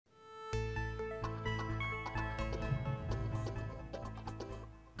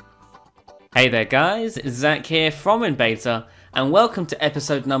Hey there guys, Zach here from WinBeta, and welcome to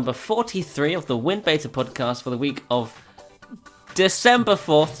episode number 43 of the WinBeta Podcast for the week of December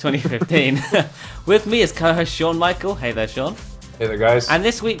 4th, 2015. With me is co-host Sean Michael. Hey there Sean. Hey there guys. And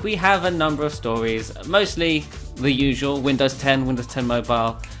this week we have a number of stories, mostly the usual, Windows 10, Windows 10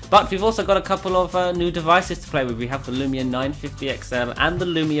 Mobile, but we've also got a couple of new devices to play with. We have the Lumia 950 XL and the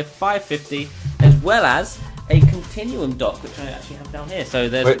Lumia 550, as well as a Continuum dock, which I actually have down here. So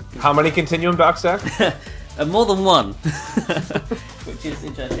there's Wait, how many Continuum docks, Zach? more than one, which is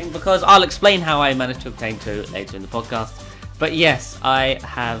interesting because I'll explain how I managed to obtain two later in the podcast. But yes, I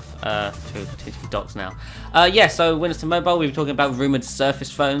have two Continuum docks now. So Windows 10 Mobile, we were talking about rumoured Surface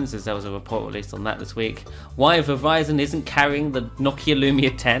phones, as there was a report released on that this week. Why Verizon isn't carrying the Nokia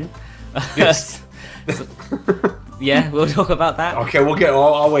Lumia 10. Yes. Yeah, we'll talk about that. Okay, we'll get.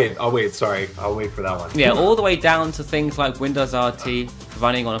 I'll wait. Sorry, I'll wait for that one. Yeah, all the way down to things like Windows RT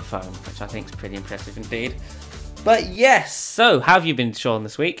running on a phone, which I think is pretty impressive indeed. But yes, so how have you been, Sean,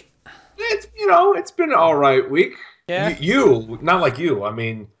 this week? It's been an all right week. Yeah. You, not like you. I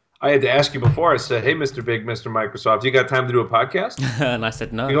mean, I had to ask you before. I said, "Hey, Mr. Big, Mr. Microsoft, you got time to do a podcast?" And I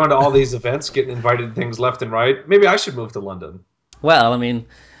said no. You're going to all these events, getting invited to things left and right. Maybe I should move to London. Well, I mean,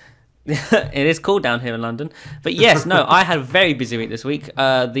 it is cool down here in London. But yes, no, I had a very busy week this week.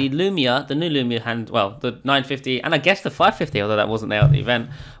 The new Lumia the 950 and I guess the 550, although that wasn't there at the event,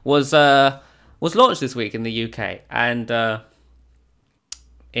 was launched this week in the UK, and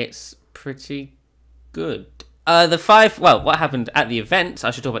it's pretty good. What happened at the event? I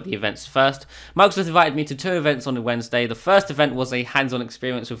should talk about the events first. Microsoft invited me to two events on a Wednesday. The first event was a hands-on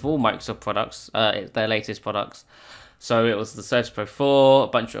experience with all Microsoft products, their latest products. So it was the Surface Pro 4, a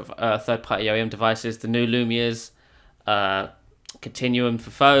bunch of third-party OEM devices, the new Lumias, Continuum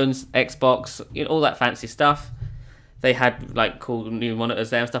for phones, Xbox, all that fancy stuff. They had like cool new monitors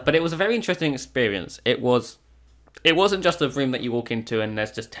there and stuff, but it was a very interesting experience. It wasn't just a room that you walk into and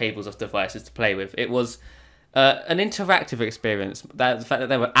there's just tables of devices to play with. It was an interactive experience. The fact that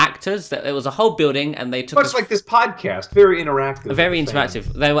there were actors, that there was a whole building, and they took much like this podcast, very interactive. Very interactive.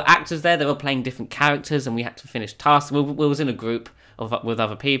 There were actors there. They were playing different characters, and we had to finish tasks. We was in a group with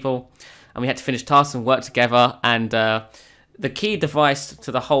other people, and we had to finish tasks and work together. And the key device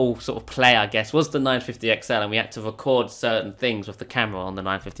to the whole sort of play, I guess, was the 950 XL, and we had to record certain things with the camera on the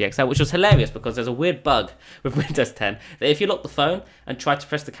 950 XL, which was hilarious because there's a weird bug with Windows 10 that if you lock the phone and try to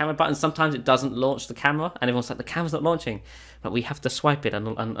press the camera button, sometimes it doesn't launch the camera, and everyone's like, the camera's not launching, but we have to swipe it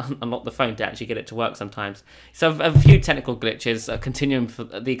and unlock the phone to actually get it to work sometimes. So a few technical glitches.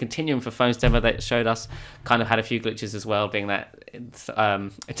 The Continuum for phones demo that showed us kind of had a few glitches as well, being that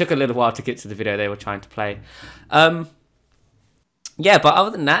it took a little while to get to the video they were trying to play. Yeah, but other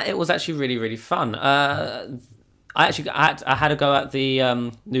than that, it was actually really, really fun. I had to go at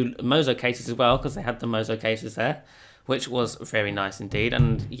the new Mozo cases as well, because they had the Mozo cases there, which was very nice indeed.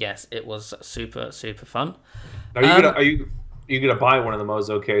 And yes, it was super, super fun. Are you gonna buy one of the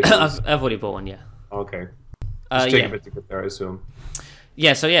Mozo cases? I've already bought one, yeah. Okay. Just take a bit to get there, I assume.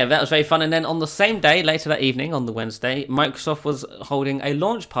 Yeah, so yeah, that was very fun. And then on the same day, later that evening, on the Wednesday, Microsoft was holding a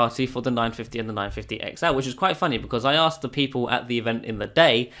launch party for the 950 and the 950 XL, which is quite funny because I asked the people at the event in the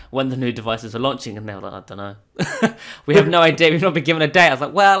day when the new devices are launching, and they were like, I don't know. We have no idea. We've not been given a date. I was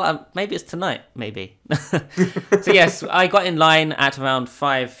like, well, maybe it's tonight, maybe. So yes, I got in line at around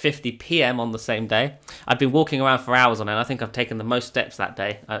 5:50 p.m. on the same day. I'd been walking around for hours on it. I think I've taken the most steps that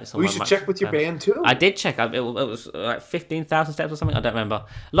day. You should check with your band too. I did check. It was like 15,000 steps or something. I don't remember. A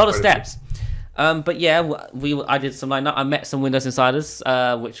lot of steps. But yeah, I did some line up. I met some Windows Insiders,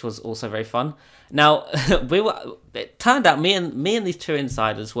 which was also very fun. Now it turned out me and these two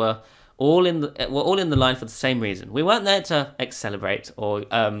insiders were all in the line for the same reason. We weren't there to celebrate or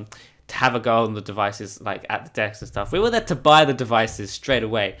to have a go on the devices like at the desks and stuff. We were there to buy the devices straight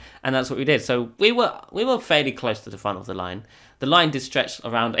away, and that's what we did. So we were fairly close to the front of the line. The line did stretch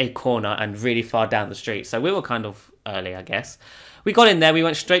around a corner and really far down the street, so we were kind of early, I guess. We got in there, we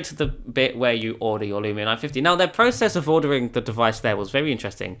went straight to the bit where you order your Lumia 950. Now, their process of ordering the device there was very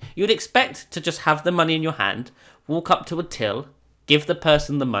interesting. You'd expect to just have the money in your hand, walk up to a till, give the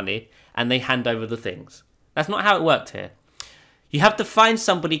person the money, and they hand over the things. That's not how it worked here. You have to find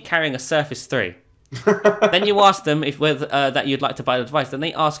somebody carrying a Surface 3. Then you ask them that you'd like to buy the device. Then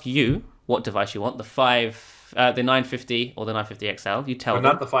they ask you what device you want, the 950 or the 950 XL. You tell them.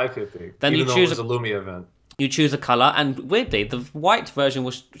 Not the 550. Then you choose a Lumia event. You choose a color, and weirdly, the white version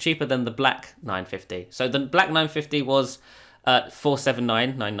was cheaper than the black 950. So the black 950 was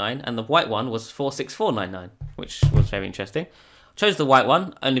 479.99, and the white one was 464.99, which was very interesting. Chose the white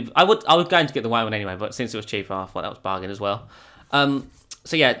one. I was going to get the white one anyway, but since it was cheaper, I thought that was bargain as well.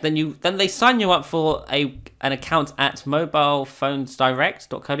 So yeah, then they sign you up for an account at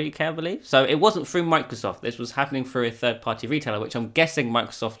mobilephonesdirect.co.uk, I believe. So it wasn't through Microsoft. This was happening through a third-party retailer, which I'm guessing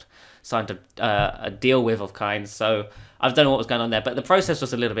Microsoft signed a deal with of kind. So I don't know what was going on there, but the process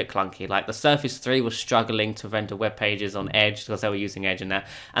was a little bit clunky. Like the Surface 3 was struggling to render web pages on Edge because they were using Edge in there,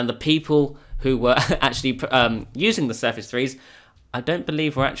 and the people who were actually using the Surface 3s, I don't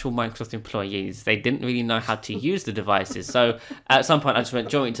believe were actual Microsoft employees. They didn't really know how to use the devices. So at some point I just went,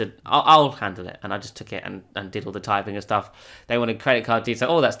 do you want me to, I'll handle it. And I just took it and did all the typing and stuff. They wanted credit card details,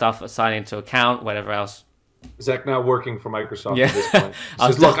 all that stuff, sign into account, whatever else. Zach now working for Microsoft at this point. He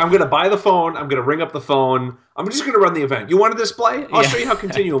says, look, I'm going to buy the phone. I'm going to ring up the phone. I'm just going to run the event. You want a display? I'll show you how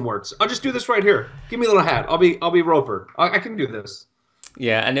Continuum works. I'll just do this right here. Give me a little hat. I'll be Roper. I can do this.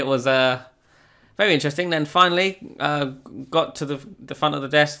 Yeah, and it was very interesting. Then finally got to the front of the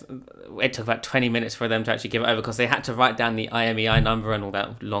desk. It took about 20 minutes for them to actually give it over because they had to write down the IMEI number and all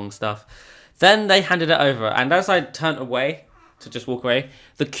that long stuff. Then they handed it over, and as I turned away to just walk away,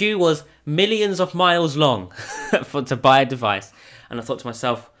 the queue was millions of miles long to buy a device. And I thought to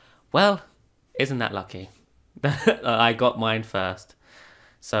myself, well, isn't that lucky? I got mine first.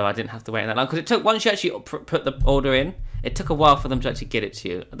 So I didn't have to wait in that long. Because it took, once you actually put the order in, it took a while for them to actually get it to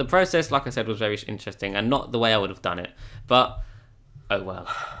you. The process, like I said, was very interesting and not the way I would have done it. But, oh well.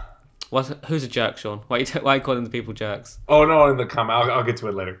 Who's a jerk, Sean? Why are you calling the people jerks? Oh, no, in the comment. I'll get to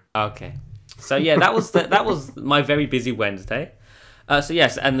it later. Okay. So yeah, that was my very busy Wednesday. So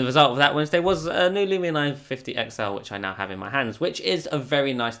yes, and the result of that Wednesday was a new Lumia 950 XL, which I now have in my hands, which is a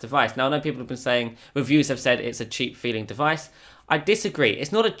very nice device. Now I know people have been saying, reviews have said it's a cheap feeling device. I disagree.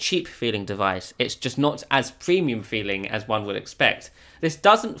 It's not a cheap feeling device. It's just not as premium feeling as one would expect. This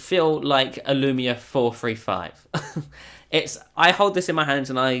doesn't feel like a Lumia 435. I hold this in my hands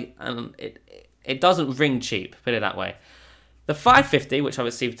and it doesn't ring cheap, put it that way. The 550, which I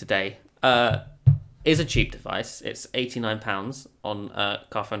received today, is a cheap device. It's £89 on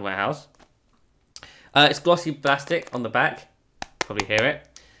Carphone Warehouse. It's glossy plastic on the back. Probably hear it.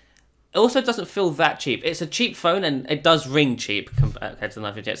 It also doesn't feel that cheap. It's a cheap phone and it does ring cheap compared to the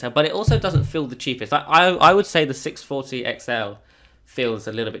 950 XL, but it also doesn't feel the cheapest. I would say the 640 XL feels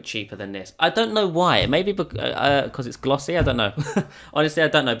a little bit cheaper than this. I don't know why. Maybe because it's glossy. I don't know. Honestly, I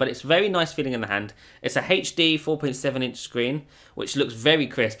don't know. But it's very nice feeling in the hand. It's a HD 4.7 inch screen, which looks very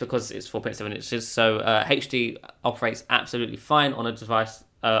crisp because it's 4.7 inches. So HD operates absolutely fine on a device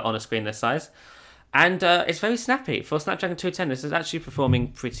on a screen this size. And it's very snappy. For Snapdragon 210, this is actually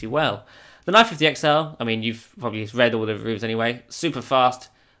performing pretty well. The 950 XL, I mean, you've probably read all the reviews anyway. Super fast.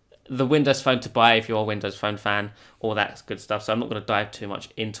 The Windows Phone to buy if you're a Windows Phone fan. All that good stuff. So I'm not going to dive too much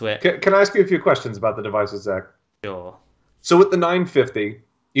into it. Can I ask you a few questions about the devices, Zach? Sure. So with the 950,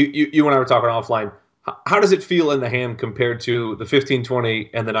 you and I were talking offline. How does it feel in the hand compared to the 1520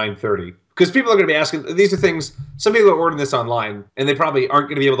 and the 930? Because people are going to be asking, these are things, some people are ordering this online, and they probably aren't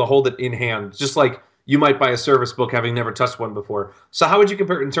going to be able to hold it in hand, just like you might buy a service book having never touched one before. So how would you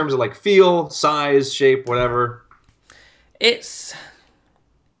compare it in terms of like feel, size, shape, whatever? It's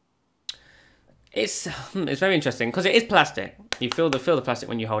very interesting because it is plastic. You feel the plastic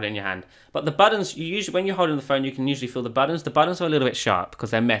when you hold it in your hand. But the buttons, when you hold it in the phone, you can usually feel the buttons. The buttons are a little bit sharp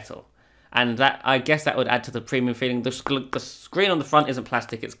because they're metal. And that, I guess that would add to the premium feeling. The screen on the front isn't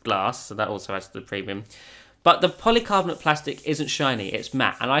plastic, it's glass, so that also adds to the premium. But the polycarbonate plastic isn't shiny, it's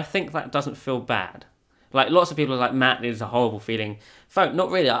matte, and I think that doesn't feel bad. Like, lots of people are like, matte is a horrible feeling phone.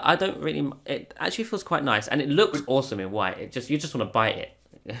 Not really, I don't really, it actually feels quite nice, and it looks awesome in white. You just want to bite it.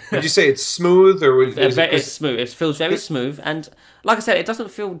 Would you say it's smooth, or it's smooth? It feels very smooth, and like I said, it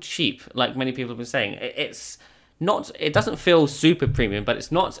doesn't feel cheap, like many people have been saying. It doesn't feel super premium, but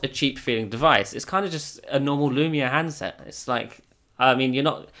it's not a cheap feeling device. It's kind of just a normal Lumia handset. It's like, I mean, you're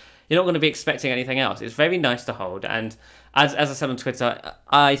not going to be expecting anything else. It's very nice to hold, and as I said on Twitter,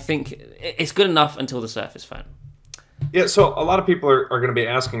 I think it's good enough until the Surface phone. Yeah, so a lot of people are going to be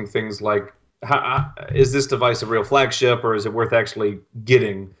asking things like, is this device a real flagship, or is it worth actually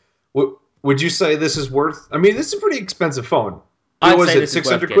getting? Would you say this is worth? I mean, this is a pretty expensive phone. Was it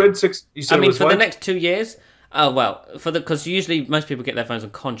 600 quid? You said for the next 2 years. Oh, well, because usually most people get their phones on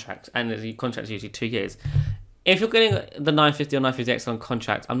contract, and the contract's usually 2 years. If you're getting the 950 or 950 XL on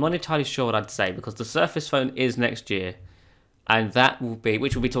contract, I'm not entirely sure what I'd say, because the Surface phone is next year, and that will be,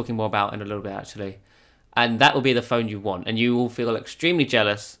 which we'll be talking more about in a little bit actually, and that will be the phone you want, and you will feel extremely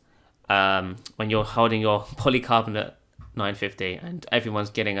jealous when you're holding your polycarbonate 950, and everyone's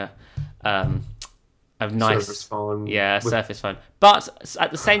getting a nice Surface phone. Yeah, Surface phone. But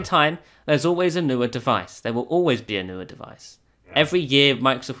at the same time, there's always a newer device. There will always be a newer device. Every year,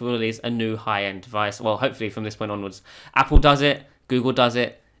 Microsoft will release a new high-end device. Well, hopefully from this point onwards. Apple does it. Google does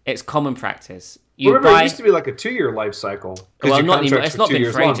it. It's common practice. It used to be like a 2-year life cycle. Well, not anymore. It's not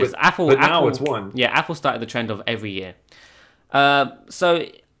been for ages. But now it's 1. Yeah, Apple started the trend of every year. So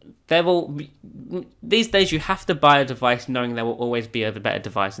these days you have to buy a device knowing there will always be a better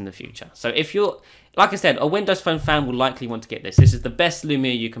device in the future. So if you're, like I said, a Windows Phone fan will likely want to get this. This is the best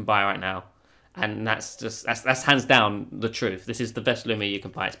Lumia you can buy right now. And that's hands down the truth. This is the best Lumia you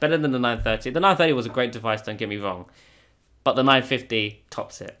can buy. It's better than the 930. The 930 was a great device, don't get me wrong. But the 950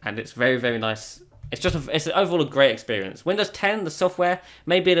 tops it. And it's very, very nice. It's overall a great experience. Windows 10, the software,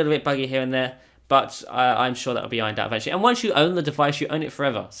 may be a little bit buggy here and there. But I'm sure that'll be ironed out eventually. And once you own the device, you own it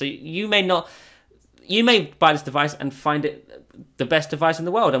forever. So you may buy this device and find it the best device in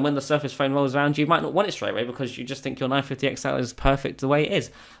the world. And when the Surface Phone rolls around, you might not want it straight away because you just think your 950 XL is perfect the way it is.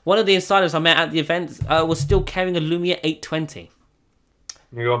 One of the insiders I met at the event was still carrying a Lumia 820.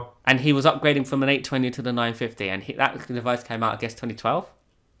 There you go. And he was upgrading from an 820 to the 950. And that device came out, I guess, 2012.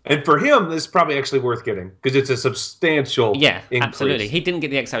 And for him, this is probably actually worth getting because it's a substantial increase. Absolutely. He didn't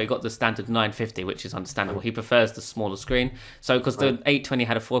get the XL, he got the standard 950, which is understandable. He prefers the smaller screen. So, because the 820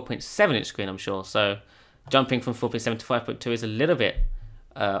 had a 4.7-inch screen, I'm sure. So, jumping from 4.7 to 5.2 is a little bit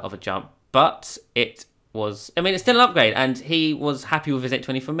of a jump. But it's still an upgrade. And he was happy with his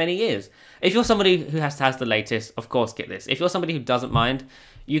 820 for many years. If you're somebody who has the latest, of course, get this. If you're somebody who doesn't mind,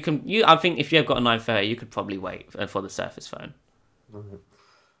 I think if you have got a 930, you could probably wait for the Surface Phone. Okay.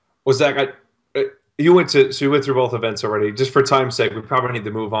 Well, Zach, you went through both events already. Just for time's sake, we probably need to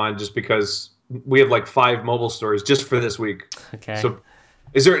move on just because we have like 5 mobile stories just for this week. Okay. So,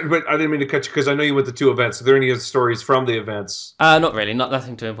 but I didn't mean to cut you because I know you went to 2 events. Are there any other stories from the events? Not really.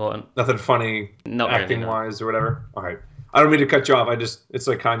 Nothing too important. Nothing funny, acting-wise or whatever? All right. I don't mean to cut you off. It's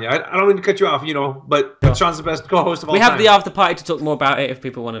like Kanye. I don't mean to cut you off, but Sean's the best co-host of all time. We have the after party to talk more about it if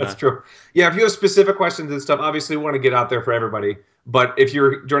people want to know. That's true. Yeah, if you have specific questions and stuff, obviously we want to get out there for everybody. But if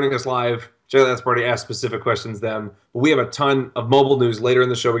you're joining us live, check out that party, ask specific questions then. But we have a ton of mobile news later in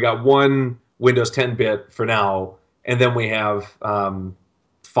the show. We got 1 Windows 10 bit for now, and then we have 5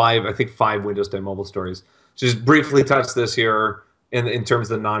 Windows 10 mobile stories. Just briefly touch this here in terms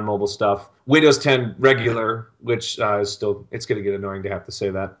of the non-mobile stuff. Windows 10 regular, which is still, it's going to get annoying to have to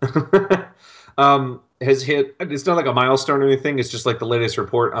say that, has hit, it's not like a milestone or anything, it's just like the latest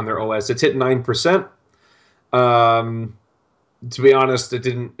report on their OS. It's hit 9%. To be honest,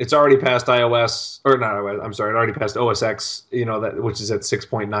 it's already passed iOS, or not iOS, I'm sorry, it already passed OS X, which is at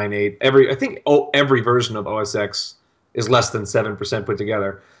 6.98. Every version of OS X is less than 7% put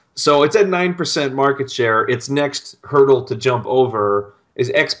together. So it's at 9% market share. Its next hurdle to jump over is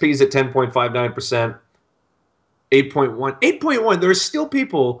XP's at 10.59%, 8.1. 8.1, there's still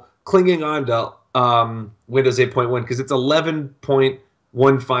people clinging on to Windows 8.1 because it's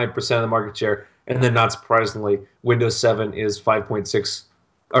 11.15% of the market share. And then, not surprisingly, Windows 7 is 5.6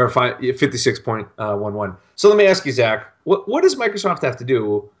 or 56.11. So let me ask you, Zach, what does Microsoft have to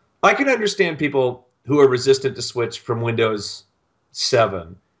do? I can understand people who are resistant to switch from Windows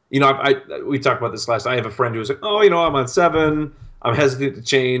 7. We talked about this last. I have a friend who was like, I'm on 7. I'm hesitant to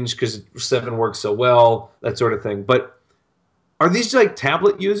change because 7 works so well, that sort of thing. But are these like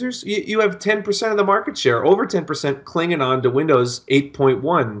tablet users? You have 10% of the market share, over 10% clinging on to Windows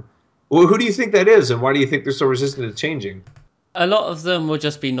 8.1. Well, who do you think that is, and why do you think they're so resistant to changing? A lot of them will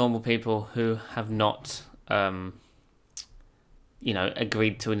just be normal people who have not,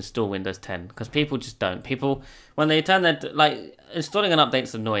 agreed to install Windows 10, because people just don't. People, when they turn their, installing an update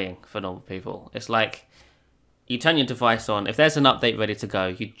is annoying for normal people. It's like, you turn your device on, if there's an update ready to go,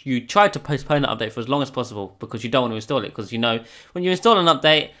 you try to postpone that update for as long as possible, because you don't want to install it, because when you install an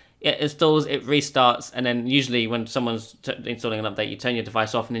update, it installs, it restarts, and then usually when someone's installing an update, you turn your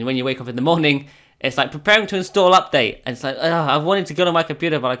device off, and then when you wake up in the morning, it's like preparing to install update, and it's like, I wanted to get on my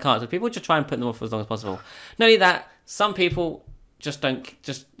computer, but I can't. So people just try and put them off for as long as possible. Not only that, some people just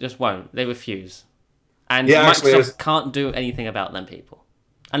won't. They refuse. And Microsoft can't do anything about them people.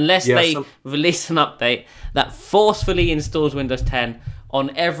 Unless they release an update that forcefully installs Windows 10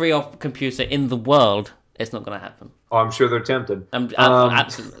 on every computer in the world, it's not going to happen. Oh, I'm sure they're tempted.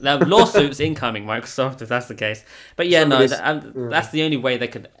 Absolutely. There are lawsuits incoming, Microsoft, if that's the case. But that's the only way they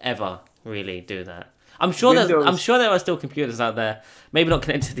could ever really do that. I'm sure there are still computers out there, maybe not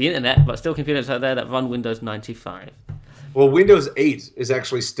connected to the internet, but still computers out there that run Windows 95. Well, Windows 8 is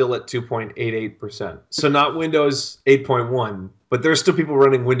actually still at 2.88%. So not Windows 8.1, but there's still people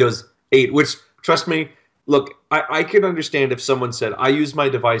running Windows 8, which, trust me, look, I can understand if someone said, I use my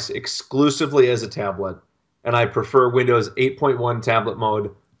device exclusively as a tablet, and I prefer Windows 8.1 tablet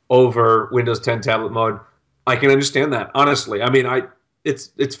mode over Windows 10 tablet mode. I can understand that, honestly. I mean,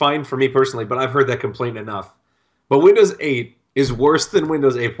 it's fine for me personally, but I've heard that complaint enough. But Windows 8 is worse than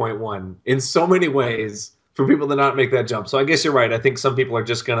Windows 8.1 in so many ways for people to not make that jump. So I guess you're right. I think some people are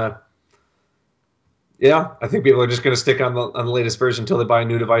just gonna, I think people are just gonna stick on the latest version until they buy a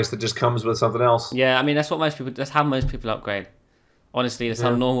new device that just comes with something else. Yeah, I mean that's how most people upgrade. Honestly, that's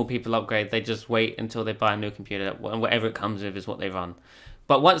how normal people upgrade. They just wait until they buy a new computer, and whatever it comes with is what they run.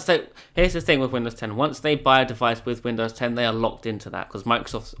 But here's the thing with Windows 10. Once they buy a device with Windows 10, they are locked into that because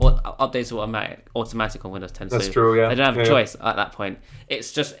Microsoft's updates are automatic on Windows 10. That's true, yeah. They don't have a choice at that point.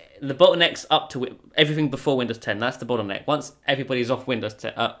 It's just the bottleneck's up to everything before Windows 10. That's the bottleneck. Once everybody's off Windows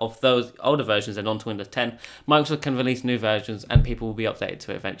 10, off those older versions and onto Windows 10, Microsoft can release new versions and people will be updated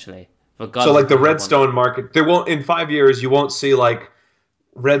to it eventually. So like the Redstone market, there won't in 5 years you won't see like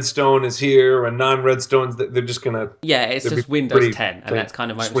Redstone is here and non-Redstones. They're just gonna it's just Windows 10, and that's kind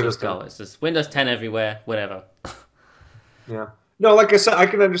of Microsoft's goal. It's just Windows 10 everywhere, whatever. Yeah. No, like I said, I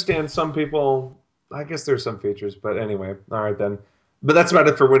can understand some people. I guess there's some features, but anyway, all right then. But that's about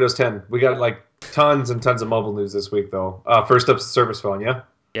it for Windows 10. We got like tons and tons of mobile news this week, though. First up's the Surface Phone, yeah.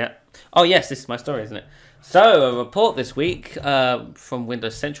 Yeah. Oh yes, this is my story, isn't it? So a report this week from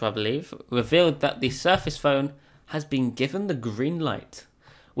Windows Central, I believe, revealed that the Surface Phone has been given the green light.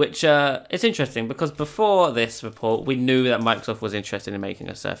 Which is interesting because before this report, we knew that Microsoft was interested in making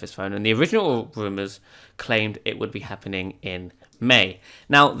a Surface Phone, and the original rumors claimed it would be happening in May.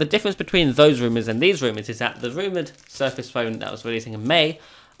 Now, the difference between those rumors and these rumors is that the rumored Surface Phone that was releasing in May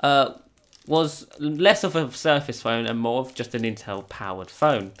was less of a Surface Phone and more of just an Intel-powered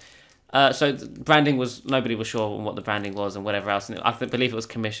phone. So branding nobody was sure on what the branding was and whatever else, and I believe it was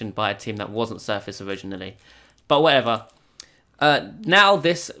commissioned by a team that wasn't Surface originally. But whatever. Now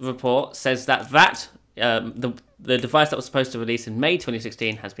this report says that the device that was supposed to release in May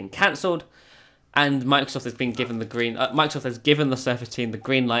 2016 has been cancelled, and Microsoft has given the Surface team the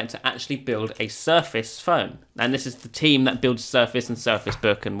green light to actually build a Surface Phone. And this is the team that builds Surface and Surface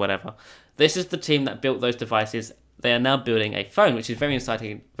Book and whatever. This is the team that built those devices. They are now building a phone, which is very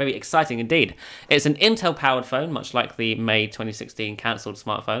exciting indeed. It's an Intel-powered phone, much like the May 2016 cancelled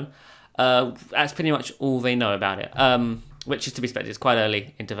smartphone. That's pretty much all they know about it. Which is to be expected. It's quite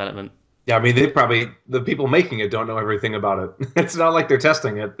early in development. Yeah, I mean, the people making it don't know everything about it. It's not like they're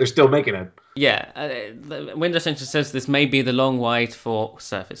testing it. They're still making it. Yeah, Windows Central says this may be the long wait for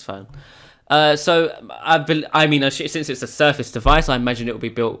Surface Phone. So, I mean, since it's a Surface device, I imagine it will be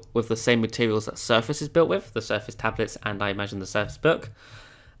built with the same materials that Surface is built with, the Surface tablets, and I imagine the Surface Book.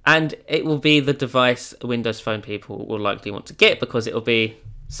 And it will be the device Windows Phone people will likely want to get because it will be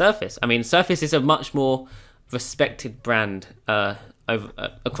Surface. I mean, Surface is a much more respected brand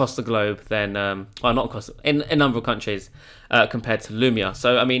across the globe than not across in a number of countries compared to Lumia.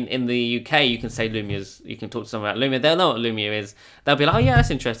 So I mean, in the UK, you can talk to someone about Lumia. They'll know what Lumia is. They'll be like, oh yeah,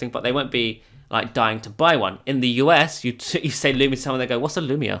 that's interesting, but they won't be like dying to buy one. In the US, you say Lumia to someone, they go, what's a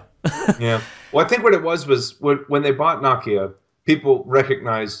Lumia? Yeah. Well, I think what it was when they bought Nokia, people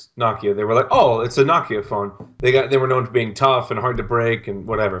recognized Nokia. They were like, oh, it's a Nokia phone. They were known for being tough and hard to break and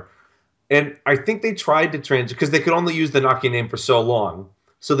whatever. And I think they tried to transition, because they could only use the Nokia name for so long.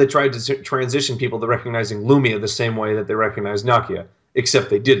 So they tried to transition people to recognizing Lumia the same way that they recognized Nokia, except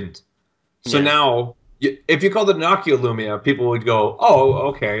they didn't. So now, if you called it Nokia Lumia, people would go, oh,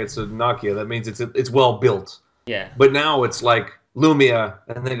 okay, it's a Nokia. That means it's well built. Yeah. But now it's like Lumia,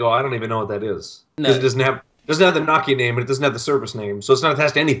 and they go, I don't even know what that is. Because it doesn't have the Nokia name, and it doesn't have the Surface name. So it's not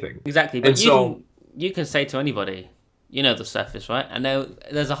attached to anything. Exactly. But you can say to anybody, you know the Surface, right? And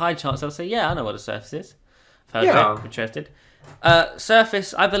there's a high chance they'll say, yeah, I know what a Surface is. I'm interested.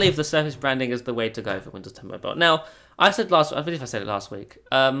 Surface, I believe the Surface branding is the way to go for Windows 10 Mobile. Now, I believe I said it last week.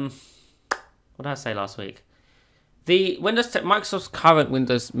 What did I say last week? The Microsoft's current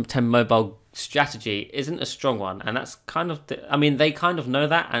Windows 10 Mobile strategy isn't a strong one, and that's they kind of know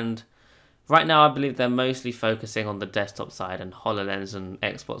that, and right now I believe they're mostly focusing on the desktop side and HoloLens and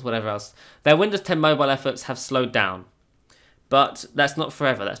Xbox, whatever else. Their Windows 10 Mobile efforts have slowed down. But that's not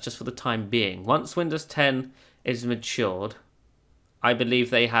forever, that's just for the time being. Once Windows 10 is matured, I believe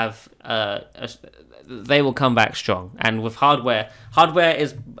they will come back strong. And with hardware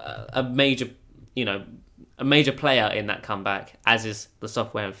is a major player in that comeback, as is the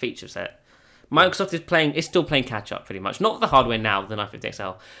software and feature set. Microsoft is still playing catch up pretty much. Not the hardware now, the 950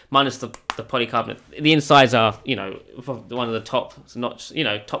 XL, minus the polycarbonate. The insides are, one of the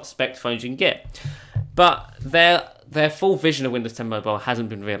top spec phones you can get. But their full vision of Windows 10 Mobile hasn't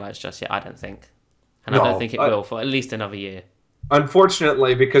been realized just yet, I don't think. And I don't think it will for at least another year.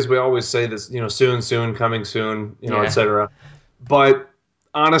 Unfortunately, because we always say this, soon, coming soon, etc. But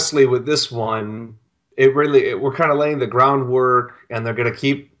honestly, with this one, we're kind of laying the groundwork, and they're going to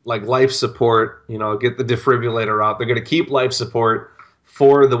keep like life support, get the defibrillator out. They're going to keep life support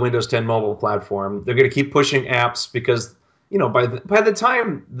for the Windows 10 mobile platform. They're going to keep pushing apps because, by the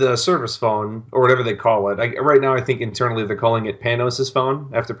time the Surface Phone, or whatever they call it, right now I think internally they're calling it Panos'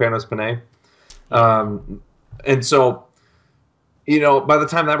 phone, after Panos Panay. And so, by the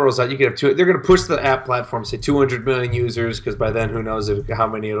time that rolls out, you can have they're going to push the app platform, say 200 million users, because by then, who knows how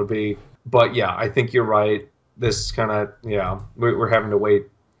many it'll be. But yeah, I think you're right. This kind of, we're having to wait.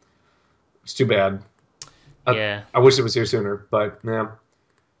 It's too bad. I wish it was here sooner, but yeah.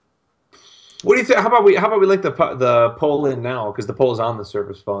 What do you think? How about we link the poll in now, because the poll is on the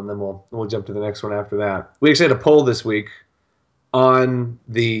Surface Phone. Then we'll jump to the next one after that. We actually had a poll this week on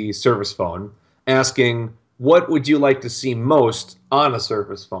the Surface Phone asking, what would you like to see most on a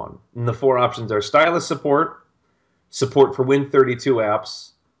Surface Phone? And the 4 options are stylus support for Win32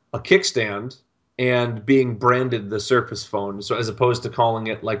 apps, a kickstand, and being branded the Surface Phone. So as opposed to calling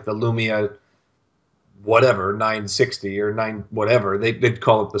it like the Lumia whatever 960 or 9 whatever, they'd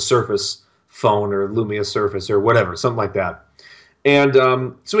call it the Surface Phone or Lumia Surface or whatever, something like that. And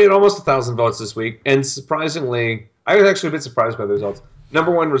so we had almost 1,000 votes this week, and surprisingly, I was actually a bit surprised by the results.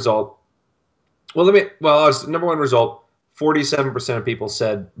 Number one result, 47% of people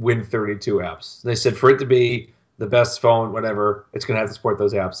said Win32 apps. They said for it to be the best phone, whatever, it's going to have to support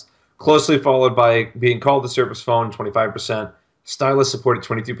those apps. Closely followed by being called the Surface Phone, 25%, stylus support at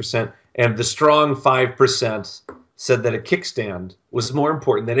 22%, and the strong 5% said that a kickstand was more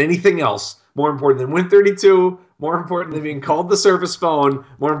important than anything else, more important than Win32, more important than being called the Surface Phone,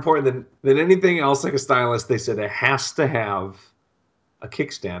 more important than anything else like a stylus. They said it has to have a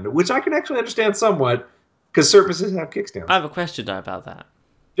kickstand, which I can actually understand somewhat, because Surfaces have kickstands. I have a question though about that.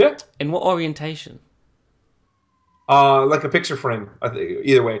 Yeah. In what orientation? Like a picture frame. I think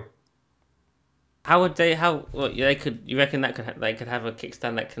either way. How would they? They could? You reckon they could have a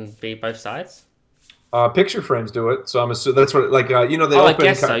kickstand that can be both sides? Picture frames do it, so I'm assuming that's what they open. I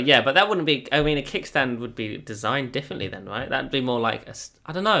guess so. Yeah, but that wouldn't be. I mean, a kickstand would be designed differently then, right? That'd be more like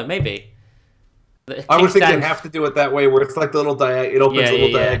I don't know, maybe. I would think they'd have to do it that way, where it's like the little it opens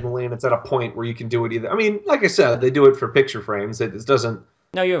diagonally, and it's at a point where you can do it either. I mean, like I said, they do it for picture frames. It doesn't.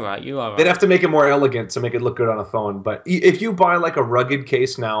 No, you're right. You are right. They'd have to make it more elegant to make it look good on a phone. But if you buy like a rugged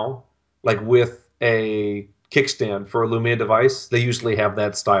case now, like with a kickstand for a Lumia device, they usually have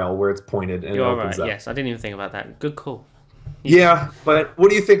that style where it's pointed and it opens up. Yes, I didn't even think about that. Good call. Yeah, but what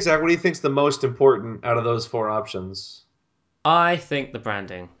do you think, Zach? What do you think's the most important out of those 4 options? I think the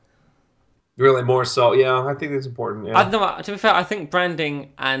branding. Really, more so? Yeah, I think it's important. Yeah. To be fair, I think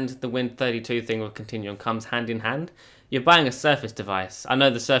branding and the Win32 thing with Continuum comes hand in hand. You're buying a Surface device. I know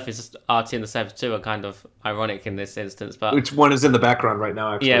the Surface RT and the Surface 2 are kind of ironic in this instance, but which one is in the background right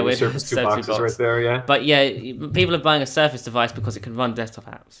now? Actually, yeah, with Surface 2 boxes right there. Yeah, but yeah, people are buying a Surface device because it can run desktop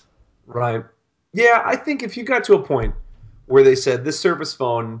apps. Right. Yeah, I think if you got to a point where they said this Surface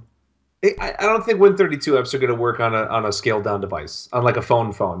Phone, I don't think Win32 apps are going to work on a scaled down device, on like a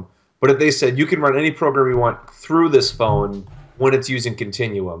phone. But if they said you can run any program you want through this phone when it's using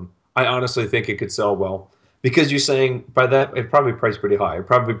Continuum, I honestly think it could sell well. Because you're saying by that, it'd probably priced pretty high. It'd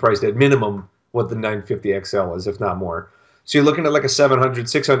probably priced at minimum what the 950 XL is, if not more. So you're looking at like a 700,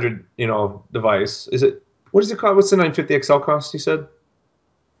 600, device. What is it called? What's the 950 XL cost, you said?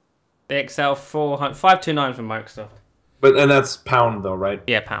 The XL 529 from Microsoft. And that's pound though, right?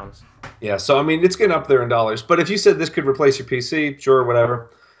 Yeah, pounds. Yeah, so I mean, it's getting up there in dollars. But if you said this could replace your PC, sure, whatever.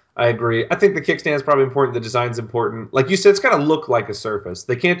 I agree. I think the kickstand is probably important. The design's important. Like you said, it's got to look like a Surface.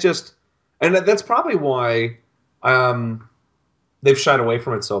 They can't just... And that's probably why they've shied away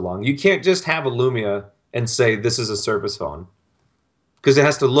from it so long. You can't just have a Lumia and say this is a Surface phone, because it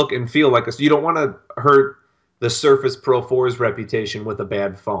has to look and feel like a... You don't want to hurt the Surface Pro 4's reputation with a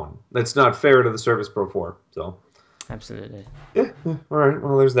bad phone. That's not fair to the Surface Pro 4. So, absolutely. Yeah. All right.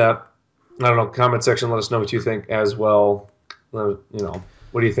 Well, there's that. I don't know. Comment section. Let us know what you think as well. What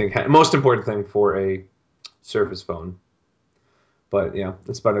do you think? Most important thing for a Surface phone. But yeah,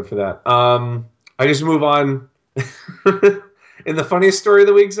 that's about it for that. I just move on. In the funniest story of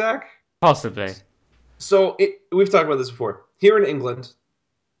the week, Zach? Possibly. So we've talked about this before. Here in England,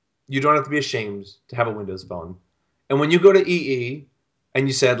 you don't have to be ashamed to have a Windows phone. And when you go to EE and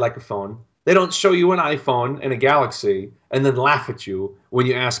you said like a phone, they don't show you an iPhone and a Galaxy and then laugh at you when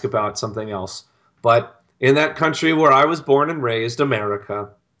you ask about something else. But in that country where I was born and raised, America,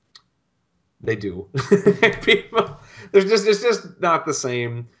 they do. People... It's just not the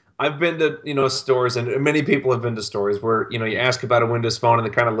same. I've been to stores, and many people have been to stores where you ask about a Windows phone and they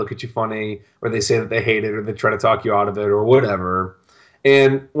kind of look at you funny, or they say that they hate it, or they try to talk you out of it, or whatever.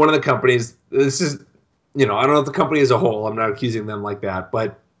 And one of the companies, this is, I don't know if the company as a whole, I'm not accusing them like that,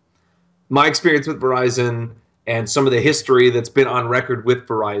 but my experience with Verizon and some of the history that's been on record with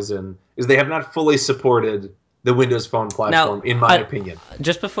Verizon is they have not fully supported the Windows Phone platform, Now, in my opinion.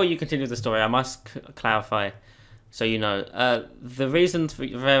 Just before you continue the story, I must clarify, so you know, the reason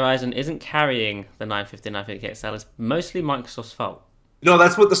Verizon isn't carrying the 950 and 950 XL is mostly Microsoft's fault. No,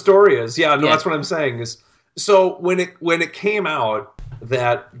 that's what the story is. Yeah, no, Yeah. that's what I'm saying. Is so when it came out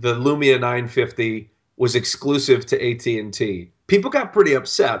that the Lumia 950 was exclusive to AT&T, people got pretty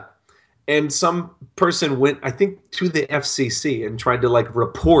upset. And some person went, I think, to the FCC and tried to like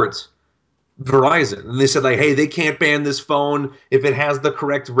report Verizon. And they said like, hey, they can't ban this phone. If it has the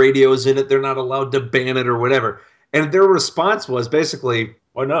correct radios in it, they're not allowed to ban it or whatever. And their response was basically,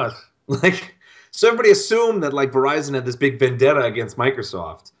 why not? Like, so everybody assumed that like Verizon had this big vendetta against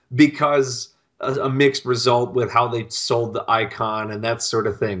Microsoft because a mixed result with how they sold the icon and that sort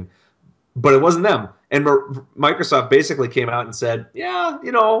of thing. But it wasn't them. And Microsoft basically came out and said, yeah,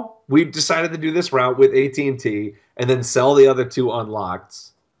 you know, we decided to do this route with AT&T and then sell the other two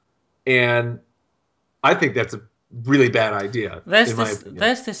unlocked. And I think that's a really bad idea. There's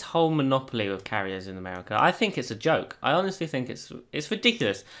this whole monopoly of carriers in America. I think it's a joke. I honestly think it's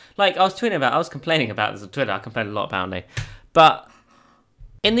ridiculous. Like I was complaining about this on Twitter. I complained a lot apparently. But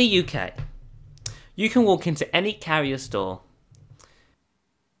in the UK, you can walk into any carrier store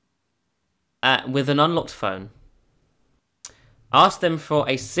with an unlocked phone, ask them for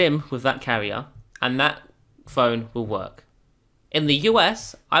a SIM with that carrier, and that phone will work. In the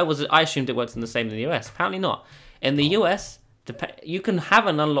US, I assumed it works in the same in the US. Apparently not. In the US, you can have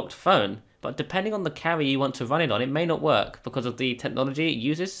an unlocked phone, but depending on the carrier you want to run it on, it may not work because of the technology it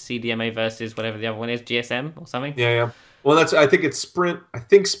uses, CDMA versus whatever the other one is, GSM or something. Yeah. Well, I think it's Sprint. I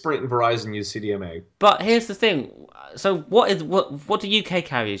think Sprint and Verizon use CDMA. But here's the thing. So what do UK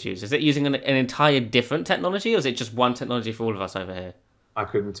carriers use? Is it using an entire different technology, or is it just one technology for all of us over here? I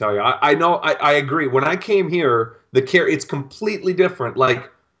couldn't tell you. I know. I agree. When I came here, it's completely different. Like,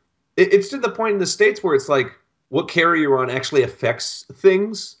 it's to the point in the States where it's like what carrier you're on actually affects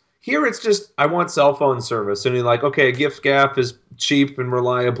things. Here, it's just I want cell phone service, and you're like, okay, giffgaff is cheap and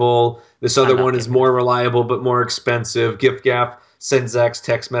reliable. This other one is more reliable but more expensive. giffgaff sends X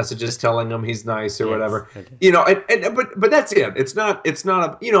text messages telling him he's nice or whatever. You know, but that's it. It's not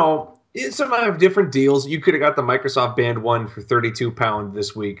a, you know, some have different deals. You could have got the Microsoft Band 1 for £32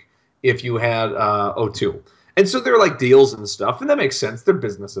 this week if you had O2. And so they're like deals and stuff, and that makes sense. They're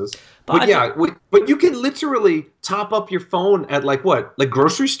businesses. But you can literally top up your phone at like what? Like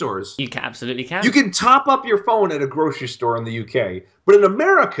grocery stores. You absolutely can. You can top up your phone at a grocery store in the UK. But in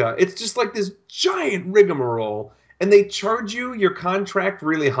America, it's just like this giant rigmarole. And they charge you your contract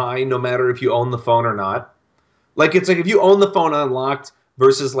really high no matter if you own the phone or not. Like it's like if you own the phone unlocked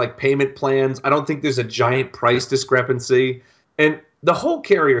versus like payment plans, I don't think there's a giant price discrepancy. And the whole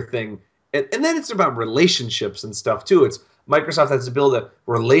carrier thing, and then it's about relationships and stuff too. It's Microsoft has to build a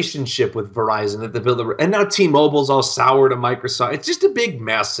relationship with Verizon, and now T-Mobile's all sour to Microsoft. It's just a big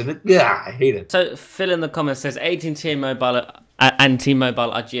mess, and I hate it. So Phil in the comments says AT&T and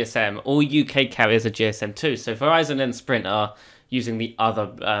T-Mobile are GSM. All UK carriers are GSM too. So Verizon and Sprint are using the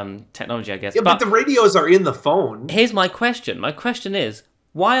other technology, I guess. Yeah, but the radios are in the phone. Here's my question. My question is,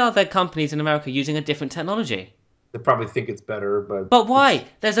 why are there companies in America using a different technology? They probably think it's better, but... But why?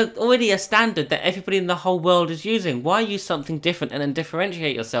 There's already a standard that everybody in the whole world is using. Why use something different and then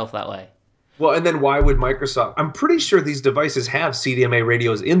differentiate yourself that way? Well, and then why would Microsoft... I'm pretty sure these devices have CDMA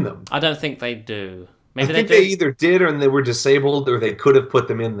radios in them. I don't think they do. I think they either did or they were disabled or they could have put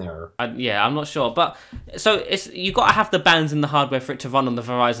them in there. Yeah, I'm not sure. But so you got to have the bands in the hardware for it to run on the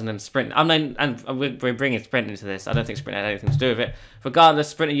Verizon and Sprint. I mean, and we're bringing Sprint into this. I don't think Sprint had anything to do with it. Regardless,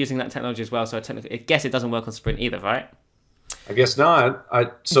 Sprint are using that technology as well. So I guess it doesn't work on Sprint either, right? I guess not.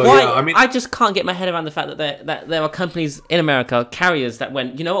 I just can't get my head around the fact that there are companies in America, carriers that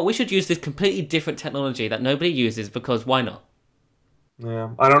went, you know what, we should use this completely different technology that nobody uses because why not?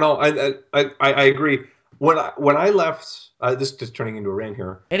 Yeah, I don't know. I agree. When I left, this is just turning into a rant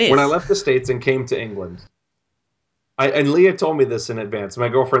here. It is. When I left the States and came to England, and Leah told me this in advance. My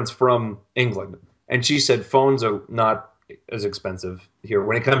girlfriend's from England, and she said phones are not as expensive here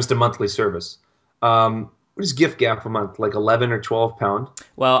when it comes to monthly service. What is giffgaff a month? Like £11 or £12?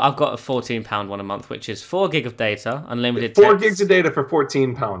 Well, I've got a £14 one a month, which is 4 gig of data, unlimited. 4 gigs of data for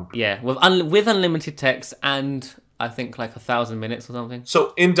 £14. Yeah, with unlimited text and I think like 1,000 minutes or something.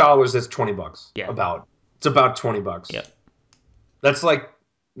 So in dollars, that's $20. Yeah, it's about $20. Yep. That's like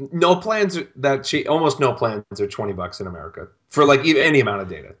almost no plans are $20 in America for like any amount of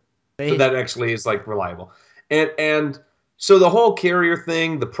data. So that actually is like reliable. And so the whole carrier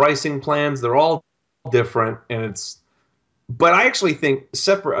thing, the pricing plans, they're all different, and But I actually think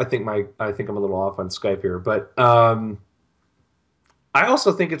separate. I think I'm a little off on Skype here, but I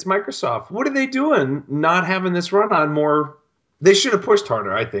also think it's Microsoft. What are they doing? Not having this run on more. They should have pushed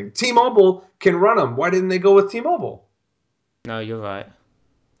harder. I think T-Mobile can run them. Why didn't they go with T-Mobile? No, you're right.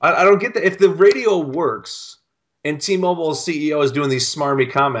 I don't get that. If the radio works and T-Mobile's CEO is doing these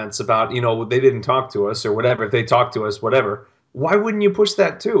smarmy comments about, they didn't talk to us or whatever. If they talk to us, whatever. Why wouldn't you push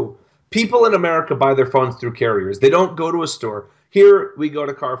that too? People in America buy their phones through carriers. They don't go to a store. Here we go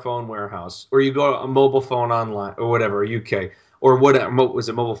to Carphone Warehouse, or you go to a mobile phone online or whatever, UK, or whatever. Was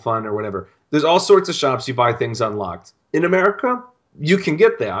it Mobile Fun or whatever? There's all sorts of shops you buy things unlocked. In America, you can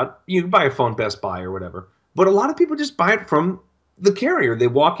get that. You can buy a phone Best Buy or whatever. But a lot of people just buy it from the carrier. They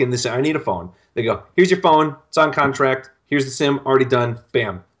walk in, they say, I need a phone. They go, here's your phone. It's on contract. Here's the SIM, already done.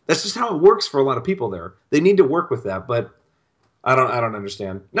 Bam. That's just how it works for a lot of people there. They need to work with that, but I don't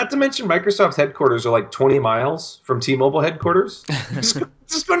understand. Not to mention Microsoft's headquarters are like 20 miles from T-Mobile headquarters.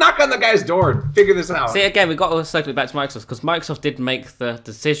 just go knock on the guy's door and figure this out. See, again, we've got to circle it back to Microsoft, because Microsoft did make the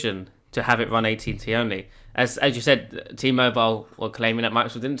decision to have it run AT&T only. As you said, T-Mobile were claiming that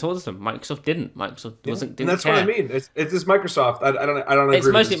Microsoft didn't talk to them. Microsoft didn't. Microsoft didn't and that's care. What I mean. It's just Microsoft. I don't agree. It's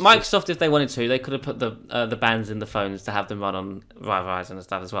mostly with Microsoft. If they wanted to, they could have put the bands in the phones to have them run on Verizon and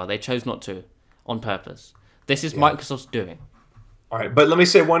stuff as well. They chose not to, on purpose. This is Microsoft's doing. All right, but let me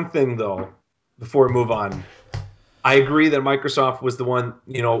say one thing though before we move on. I agree that Microsoft was the one,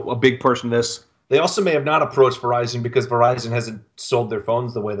 a big portion of this. They also may have not approached Verizon because Verizon hasn't sold their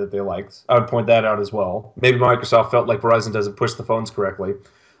phones the way that they liked. I would point that out as well. Maybe Microsoft felt like Verizon doesn't push the phones correctly.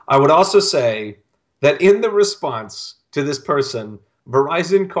 I would also say that in the response to this person,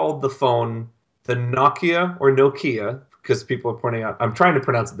 Verizon called the phone the Nokia or Nokia, because people are pointing out, I'm trying to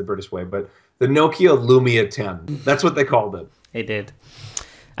pronounce it the British way, but the Nokia Lumia 10. That's what they called it. They did.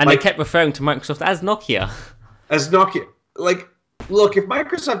 And they kept referring to Microsoft as Nokia. As Nokia. Look, if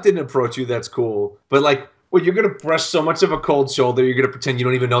Microsoft didn't approach you, that's cool. But you're gonna brush so much of a cold shoulder, you're gonna pretend you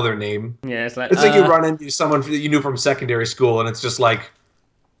don't even know their name. Yeah, it's like you run into someone that you knew from secondary school, and it's just like,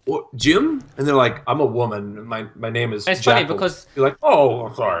 what, Jim? And they're like, I'm a woman. My name is. It's Jackal. funny because you're like, oh,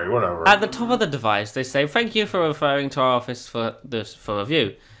 I'm sorry, whatever. At the top of the device, they say, "Thank you for referring to our office for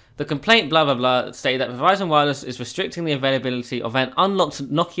review. The complaint, blah, blah, blah, stated that Verizon Wireless is restricting the availability of an unlocked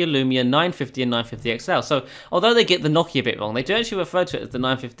Nokia Lumia 950 and 950 XL. So, although they get the Nokia bit wrong, they do actually refer to it as the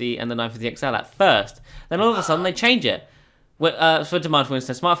 950 and the 950 XL at first. Then all of a sudden, they change it. For demand for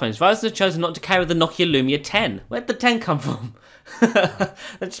instant smartphones, Verizon has chosen not to carry the Nokia Lumia 10. Where'd the 10 come from? They're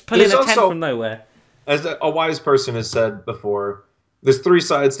just pulling a 10 from nowhere. As a wise person has said before, there's three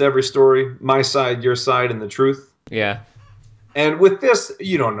sides to every story. My side, your side, and the truth. Yeah. And with this,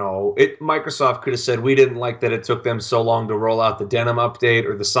 you don't know. Microsoft could have said, we didn't like that it took them so long to roll out the Denim update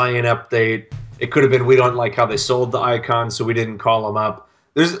or the Cyan update. It could have been, we don't like how they sold the icons, so we didn't call them up.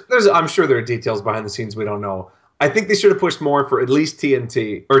 I'm sure there are details behind the scenes we don't know. I think they should have pushed more for at least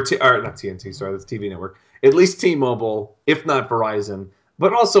TNT, or not TNT, sorry, that's TV network. At least T-Mobile, if not Verizon.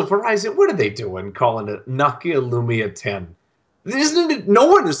 But also Verizon, what are they doing calling it Nokia Lumia 10? Isn't it? No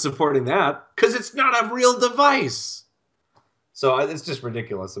one is supporting that because it's not a real device. So it's just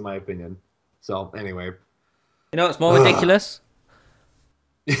ridiculous, in my opinion. So anyway, you know what's more ridiculous?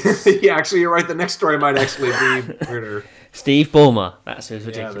 Yeah, actually, you're right. The next story might actually be weirder. Steve Ballmer. That's who's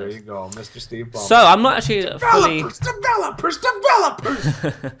ridiculous. Yeah, there you go, Mr. Steve Ballmer. So I'm not actually developers.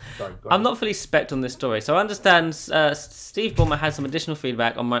 Sorry, I'm not fully spec'd on this story. So I understand Steve Ballmer has some additional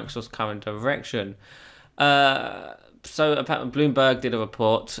feedback on Microsoft's current direction. So apparently Bloomberg did a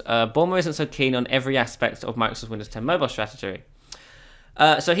report. Ballmer isn't so keen on every aspect of Microsoft's Windows 10 mobile strategy.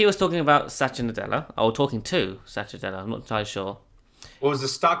 So he was talking about Satya Nadella, or talking to Satya Nadella, I'm not entirely sure. Well, it was the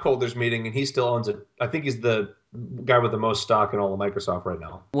stockholders meeting, and he still owns it. I think he's the guy with the most stock in all of Microsoft right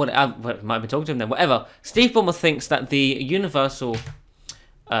now. Might be talking to him then. Whatever. Steve Ballmer thinks that Microsoft's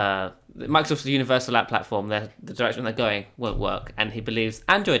universal app platform, the direction they're going, won't work, and he believes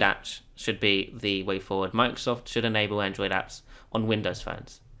Android apps should be the way forward. Microsoft should enable Android apps on Windows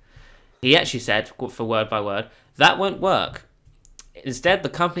phones. He actually said, for word by word, that won't work. Instead, the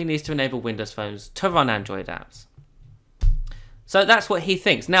company needs to enable Windows phones to run Android apps. So that's what he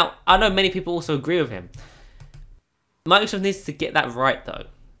thinks. Now, I know many people also agree with him. Microsoft needs to get that right, though.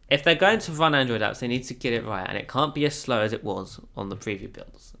 If they're going to run Android apps, they need to get it right, and it can't be as slow as it was on the preview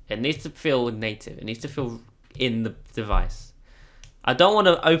builds. It needs to feel native. It needs to feel in the device. I don't want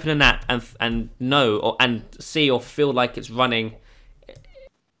to open an app and know and see or feel like it's running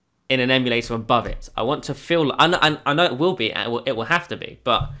in an emulator above it. I want to feel. I know it will be. It will have to be.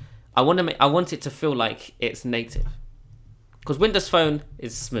 But I want it to feel like it's native. Because Windows Phone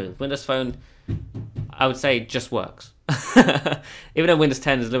is smooth. Windows Phone, I would say just works. Even though Windows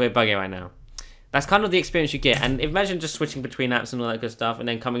 10 is a little bit buggy right now. That's kind of the experience you get. And imagine just switching between apps and all that good stuff, and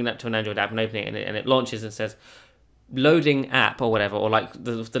then coming up to an Android app and opening it, and it launches and says, loading app or whatever, or like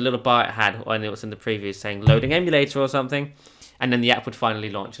the little bar it had when it was in the preview saying loading emulator or something, and then the app would finally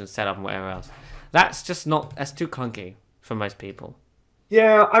launch and set up and whatever else. That's just not, that's too clunky for most people.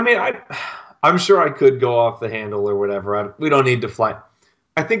 Yeah, I mean, I'm sure I could go off the handle or whatever. We don't need to fly.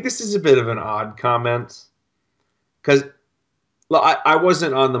 I think this is a bit of an odd comment because I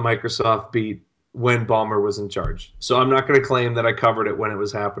wasn't on the Microsoft beat when Ballmer was in charge. So I'm not going to claim that I covered it when it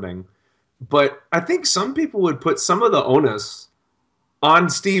was happening. But I think some people would put some of the onus on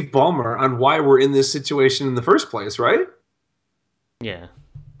Steve Ballmer on why we're in this situation in the first place, right? Yeah.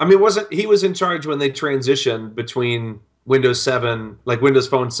 I mean, he was in charge when they transitioned between Windows 7, like Windows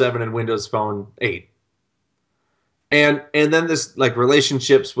Phone 7 and Windows Phone 8. And then this like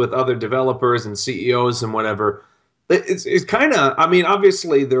relationships with other developers and CEOs and whatever. It's kind of, I mean,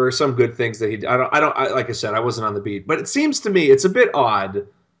 obviously there are some good things that he, like I said, I wasn't on the beat, but it seems to me it's a bit odd.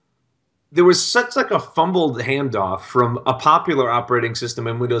 There was such like a fumbled handoff from a popular operating system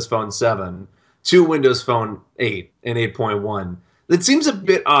in Windows Phone 7 to Windows Phone 8 and 8.1. It seems a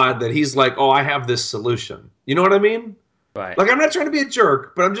bit odd that he's like, oh, I have this solution. You know what I mean? Right. Like, I'm not trying to be a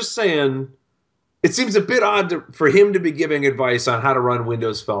jerk, but I'm just saying it seems a bit odd for him to be giving advice on how to run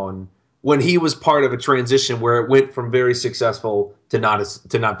Windows Phone when he was part of a transition where it went from very successful to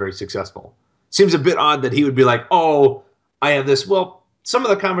not very successful. Seems a bit odd that he would be like, oh, I have this. Well, some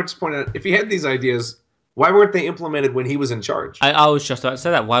of the comments point out, if he had these ideas, why weren't they implemented when he was in charge? I was just about to say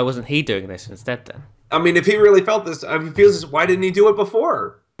that. Why wasn't he doing this instead then? I mean, if he really felt this, if he feels this, why didn't he do it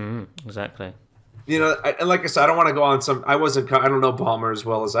before? Exactly. You know, and like I said, I don't want to go on some. I don't know Ballmer as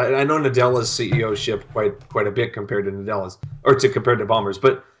well as I know Nadella's CEO-ship quite a bit compared to Nadella's compared to Ballmer's.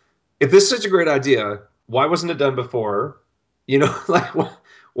 But if this is such a great idea, why wasn't it done before? You know, like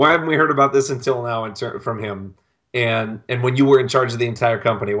why haven't we heard about this until now from him? And when you were in charge of the entire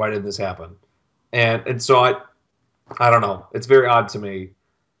company, why didn't this happen? And so I don't know. It's very odd to me.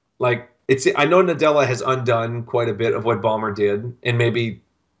 Like I know Nadella has undone quite a bit of what Ballmer did, and maybe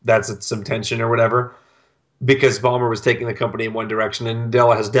that's some tension or whatever, because Ballmer was taking the company in one direction, and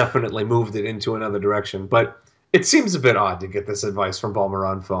Nadella has definitely moved it into another direction. But it seems a bit odd to get this advice from Ballmer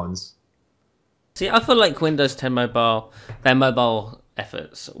on phones. See, I feel like Windows 10 Mobile, their mobile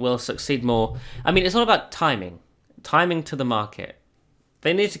efforts will succeed more. I mean, it's all about timing to the market.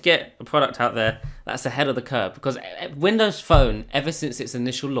 They need to get a product out there that's ahead of the curve, because Windows Phone, ever since its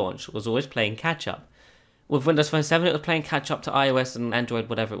initial launch, was always playing catch-up. With Windows Phone 7, it was playing catch-up to iOS and Android,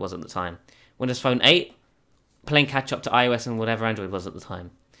 whatever it was at the time. Windows Phone 8, playing catch-up to iOS and whatever Android was at the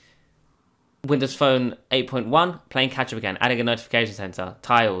time. Windows Phone 8.1, playing catch-up again, adding a notification center,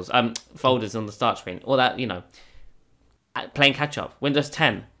 tiles, folders on the start screen, all that, you know, playing catch-up. Windows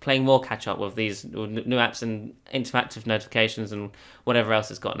 10, playing more catch-up with these new apps and interactive notifications and whatever else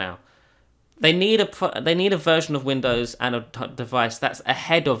it's got now. They need a version of Windows and a device that's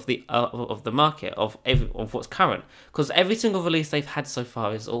ahead of the market of what's current, because every single release they've had so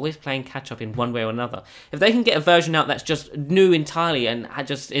far is always playing catch up in one way or another. If they can get a version out that's just new entirely and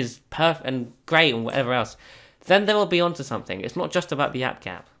just is perfect and great and whatever else, then they will be onto something. It's not just about the app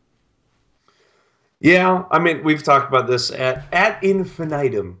gap. Yeah, I mean, we've talked about this at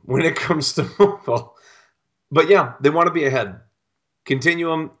infinitum when it comes to mobile, but yeah, they want to be ahead.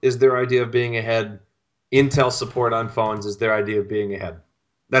 Continuum is their idea of being ahead. Intel support on phones is their idea of being ahead.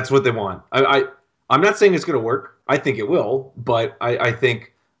 That's what they want. I'm not saying it's going to work. I think it will, but I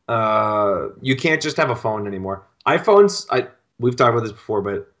think you can't just have a phone anymore. iPhones, we've talked about this before,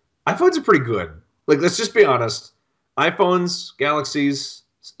 but iPhones are pretty good. Like, let's just be honest. iPhones, Galaxies,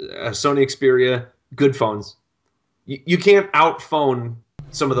 Sony Xperia, good phones. You can't outphone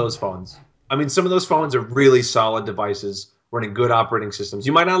some of those phones. I mean, some of those phones are really solid devices running good operating systems.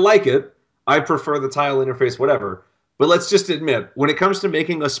 You might not like it. I prefer the tile interface, whatever. But let's just admit, when it comes to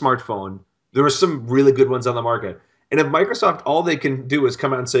making a smartphone, there are some really good ones on the market. And if Microsoft, all they can do is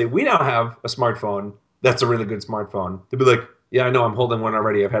come out and say, we now have a smartphone that's a really good smartphone, they'd be like, yeah, I know, I'm holding one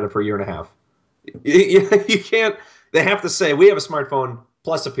already. I've had it for a year and a half. You can't, they have to say, we have a smartphone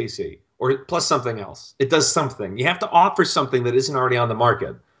plus a PC or plus something else. It does something. You have to offer something that isn't already on the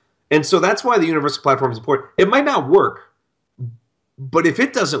market. And so that's why the universal platform is important. It might not work, but if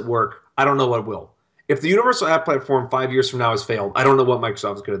it doesn't work, I don't know what will. If the universal app platform 5 years from now has failed, I don't know what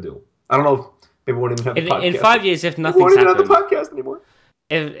Microsoft is going to do. I don't know if people won't even have the podcast. In 5 years, if nothing's happened, won't even have the podcast anymore.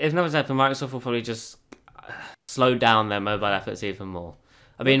 If nothing's happened, Microsoft will probably just slow down their mobile efforts even more.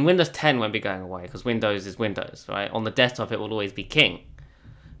 I mean, Windows 10 won't be going away because Windows is Windows, right? On the desktop, it will always be king.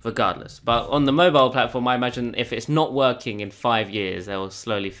 regardless. But on the mobile platform, I imagine if it's not working in 5 years, they'll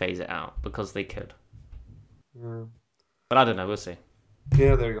slowly phase it out because they could. Yeah. But I don't know. We'll see.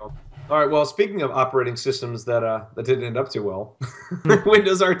 Yeah, there you go. All right. Well, speaking of operating systems that didn't end up too well,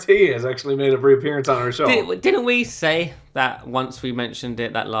 Windows RT has actually made a reappearance on our show. Didn't we say that once we mentioned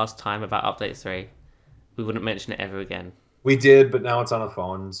it that last time about Update 3, we wouldn't mention it ever again? We did, but now it's on a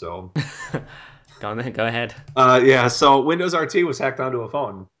phone, so... Go on then, go ahead. Yeah, so Windows RT was hacked onto a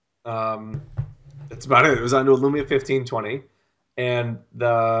phone. That's about it. It was onto a Lumia 1520, and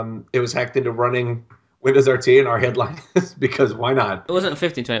it was hacked into running Windows RT, and our headline is because why not? It wasn't a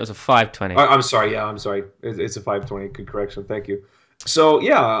 1520, it was a 520. I'm sorry, I'm sorry. It's a 520. Good correction, thank you. So,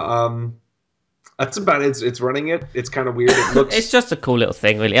 yeah, that's about it. It's running it. It's kind of weird. It looks... It's just a cool little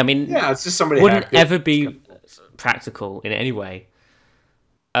thing, really. I mean, yeah, it's just somebody wouldn't hacked it. ever be practical in any way.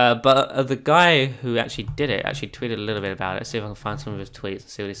 But the guy who actually did it actually tweeted a little bit about it. See if I can find some of his tweets and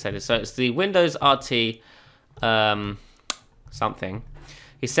see what he said. So it's the Windows RT something.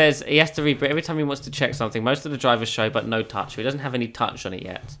 He says he has to reboot every time he wants to check something. Most of the drivers show, but no touch. He doesn't have any touch on it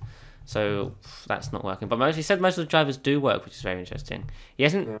yet. So that's not working. But he said most of the drivers do work, which is very interesting. He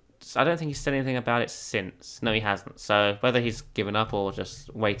hasn't... Yeah. I don't think he's said anything about it since. No, he hasn't. So whether he's given up or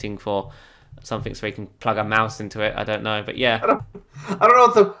just waiting for... something so we can plug a mouse into it. I don't know, but yeah. I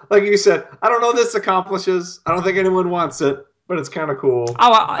don't know what like you said, I don't know what this accomplishes. I don't think anyone wants it, but it's kind of cool.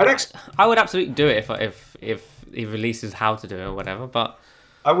 Oh, I would absolutely do it if he releases how to do it or whatever, but...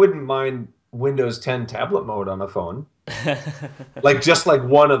 I wouldn't mind Windows 10 tablet mode on a phone. just like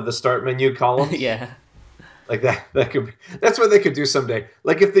one of the start menu columns. Yeah. Like that's what they could do someday.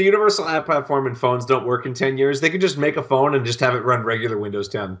 Like if the universal app platform and phones don't work in 10 years, they could just make a phone and just have it run regular Windows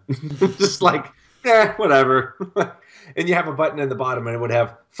 10. Just like, whatever. And you have a button in the bottom and it would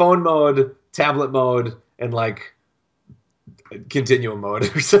have phone mode, tablet mode, and like continuum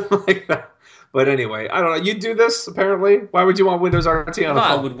mode or something like that. But anyway, I don't know. You do this apparently. Why would you want Windows RT on a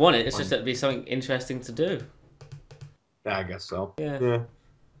phone? I would want it. It's just that it'd be something interesting to do. Yeah, I guess so. Yeah. There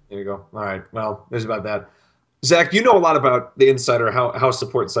you go. All right. Well, there's about that. Zach, you know a lot about the Insider, how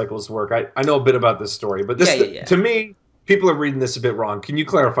support cycles work. I know a bit about this story, but to me, people are reading this a bit wrong. Can you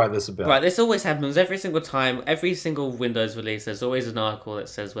clarify this a bit? Right, this always happens every single time. Every single Windows release, there's always an article that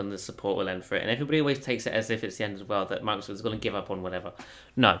says when the support will end for it, and everybody always takes it as if it's the end of the world, that Microsoft is going to give up on whatever.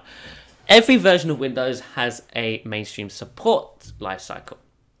 No. Every version of Windows has a mainstream support lifecycle.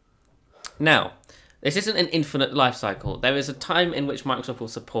 Now, this isn't an infinite life cycle. There is a time in which Microsoft will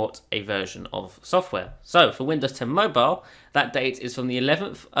support a version of software. So for Windows 10 Mobile, that date is from the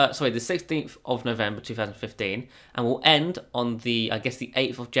 16th of November 2015, and will end on the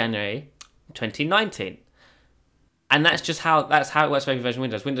 8th of January 2019. And that's how it works for every version of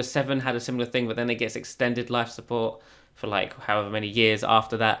Windows. Windows 7 had a similar thing, but then it gets extended life support for like however many years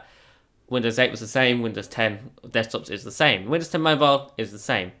after that. Windows 8 was the same. Windows 10 desktops is the same. Windows 10 Mobile is the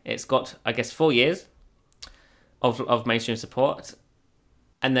same. It's got, 4 years of mainstream support,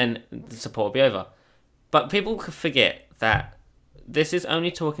 and then the support will be over. But people could forget that this is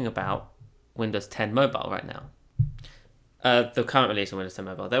only talking about Windows 10 Mobile right now. The current release of Windows 10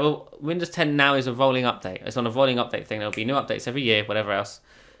 Mobile. Windows 10 now is a rolling update. It's on a rolling update thing. There'll be new updates every year, whatever else.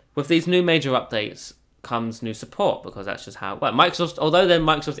 With these new major updates comes new support, because that's just how it works.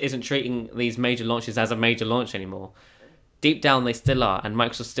 Microsoft isn't treating these major launches as a major launch anymore. Deep down, they still are, and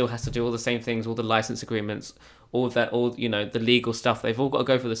Microsoft still has to do all the same things, all the license agreements, the legal stuff. They've all got to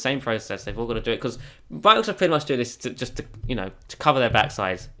go through the same process. They've all got to do it because Microsoft pretty much do this to cover their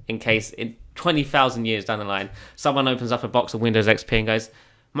backsides in case in 20,000 years down the line someone opens up a box of Windows XP and goes,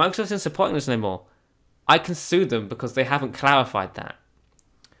 Microsoft isn't supporting this anymore. I can sue them because they haven't clarified that.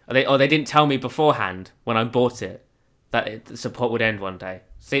 Or they didn't tell me beforehand when I bought it that the support would end one day.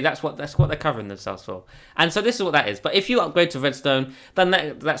 See, that's what they're covering themselves for. And so this is what that is. But if you upgrade to Redstone, then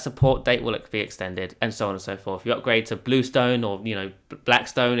that support date will be extended, and so on and so forth. If you upgrade to Bluestone or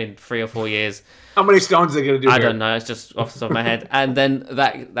Blackstone in 3 or 4 years. How many stones are they going to do? I don't know. It's just off the top of my head. And then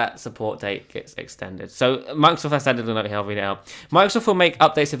that support date gets extended. So Microsoft has added a note here. I'll read it out. Microsoft will make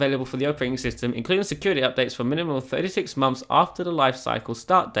updates available for the operating system, including security updates for a minimum of 36 months after the lifecycle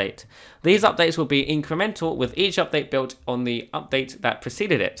start date. These updates will be incremental, with each update built on the update that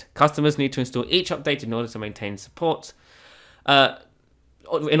preceded it. Customers need to install each update in order to maintain support.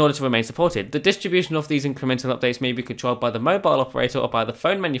 In order to remain supported. The distribution of these incremental updates may be controlled by the mobile operator or by the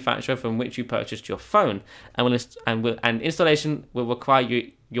phone manufacturer from which you purchased your phone, and installation will require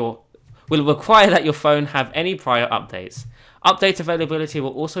that your phone have any prior updates. Update availability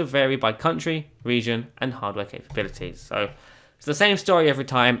will also vary by country, region, and hardware capabilities. So it's the same story every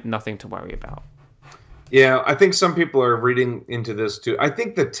time. Nothing to worry about. Yeah, I think some people are reading into this too. I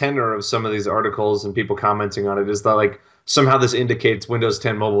think the tenor of some of these articles and people commenting on it is that like somehow this indicates Windows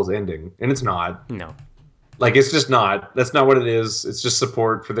 10 Mobile is ending, and it's not. No. Like it's just not. That's not what it is. It's just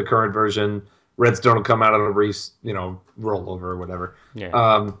support for the current version. Redstone will come out on a rollover or whatever.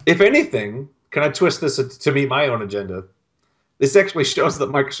 Yeah. If anything, can I twist this to meet my own agenda? This actually shows that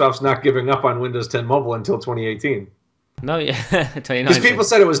Microsoft's not giving up on Windows 10 Mobile until 2018. No, yeah, 2019. Because people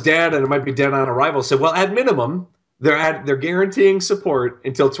said it was dead and it might be dead on arrival. So, well, at minimum, they're guaranteeing support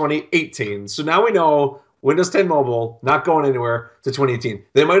until 2018. So now we know Windows 10 Mobile not going anywhere to 2018.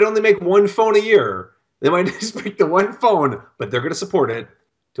 They might only make one phone a year. They might just make the one phone, but they're going to support it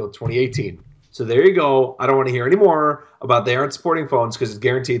till 2018. So there you go. I don't want to hear any more about they aren't supporting phones because it's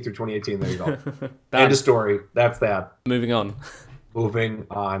guaranteed through 2018. There you go. End of story. That's that. Moving on. Moving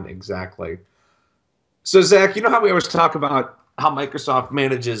on, exactly. So, Zach, you know how we always talk about how Microsoft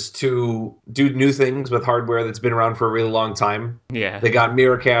manages to do new things with hardware that's been around for a really long time? Yeah. They got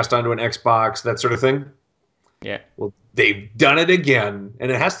Miracast onto an Xbox, that sort of thing? Yeah. Well, they've done it again,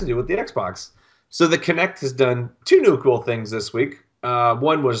 and it has to do with the Xbox. So the Kinect has done two new cool things this week.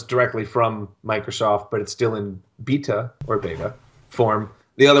 One was directly from Microsoft, but it's still in beta form.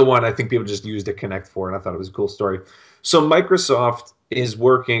 The other one, I think people just used a Kinect for, and I thought it was a cool story. So Microsoft is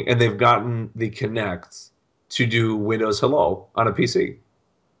working, and they've gotten the Kinect to do Windows Hello on a PC,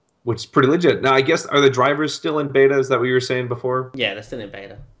 which is pretty legit. Now, I guess, are the drivers still in beta? Is that what you were saying before? Yeah, they're still in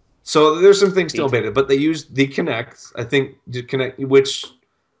beta. So there's some things still in beta, but they used the Kinect, I think, to connect, which...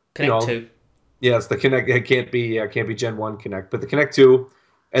 Kinect 2. Yeah, it's the Kinect. It can't be Gen 1 Kinect, but the Kinect 2,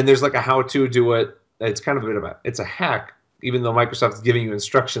 and there's like a how to do it. It's kind of a bit of it's a hack, even though Microsoft's giving you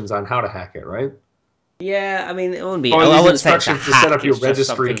instructions on how to hack it, right? Yeah, I mean, it wouldn't be. Or I wouldn't say instructions to set up your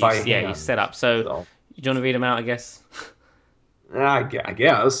registry by hand. Yeah, you set up. So, do you want to read them out, I guess? I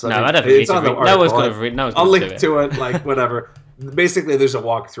guess. No, I don't think it's on the article. No one's going to read. No one's I'll going to link to it, like, whatever. Basically, there's a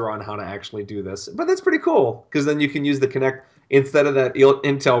walkthrough on how to actually do this. But that's pretty cool, because then you can use the Kinect instead of that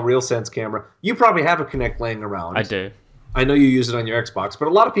Intel RealSense camera. You probably have a Kinect laying around. I do. I know you use it on your Xbox, but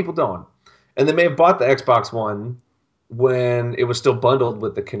a lot of people don't. And they may have bought the Xbox One when it was still bundled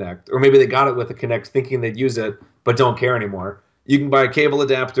with the Kinect. Or maybe they got it with the Kinect thinking they'd use it, but don't care anymore. You can buy a cable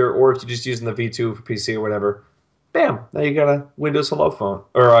adapter, or if you're just using the V2 for PC or whatever, bam, now you got a Windows Hello phone,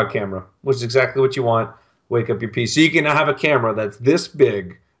 or a camera, which is exactly what you want. Wake up your PC. You can now have a camera that's this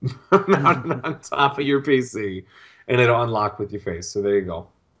big mounted on top of your PC, and it'll unlock with your face. So there you go.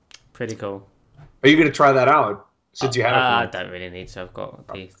 Pretty cool. Are you going to try that out? Since you have I don't really need to. I've got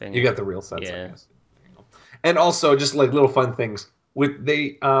the thing. You got the RealSense, yeah. I guess. And also, just like little fun things with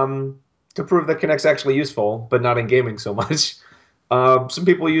to prove that Kinect's actually useful, but not in gaming so much. Some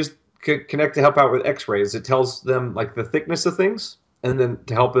people use Kinect to help out with X-rays. It tells them like the thickness of things, and then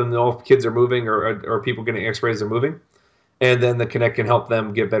to help them know if kids are moving or people getting X-rays are moving. And then the Kinect can help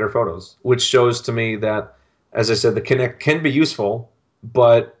them get better photos, which shows to me that, as I said, the Kinect can be useful,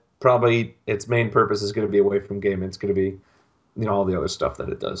 but probably its main purpose is going to be away from gaming. It's going to be, all the other stuff that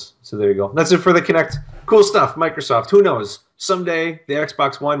it does. So there you go. That's it for the Kinect. Cool stuff, Microsoft. Who knows? Someday the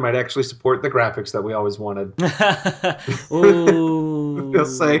Xbox One might actually support the graphics that we always wanted. Ooh. They'll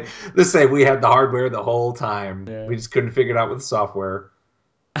say we had the hardware the whole time. Yeah. We just couldn't figure it out with the software.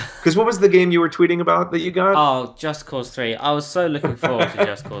 Because what was the game you were tweeting about that you got? Oh, Just Cause 3. I was so looking forward to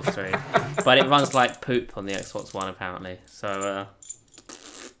Just Cause 3. But it runs like poop on the Xbox One, apparently. So,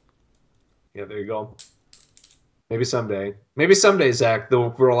 yeah, there you go. Maybe someday, Zach, they'll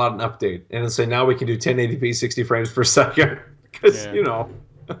roll out an update and it'll say now we can do 1080p 60 frames per second. Because, so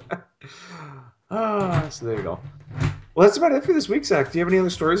there you go. Well, that's about it for this week, Zach. Do you have any other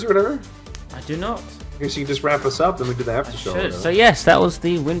stories or whatever? I do not. I guess you can just wrap us up and we do the after show. So yes, that was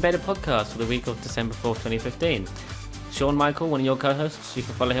the WinBeta Podcast for the week of December 4th, 2015. Sean Michael, one of your co-hosts, you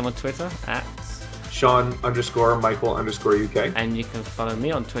can follow him on Twitter at Sean_Michael_UK. And you can follow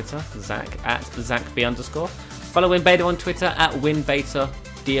me on Twitter, Zach, at ZachB_. Follow WinBeta on Twitter at WinBeta.org.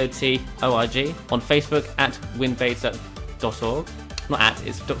 On Facebook at WinBeta.org. Not at,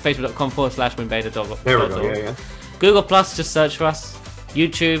 it's facebook.com/WinBeta.org. There we go, yeah. Google Plus, just search for us.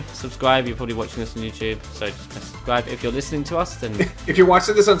 YouTube, subscribe. You're probably watching this on YouTube, so just press subscribe. If you're listening to us, then... If you're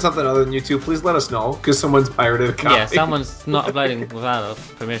watching this on something other than YouTube, please let us know, because someone's pirated a copy. Yeah, someone's not uploading without our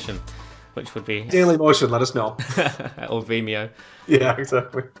permission, which would be... Daily Motion, let us know. Or Vimeo. Yeah,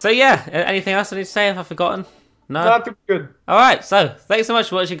 exactly. So yeah, anything else I need to say? Have I forgotten? No? No, I think we're good. Alright, so thanks so much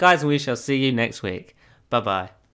for watching, guys, and we shall see you next week. Bye-bye.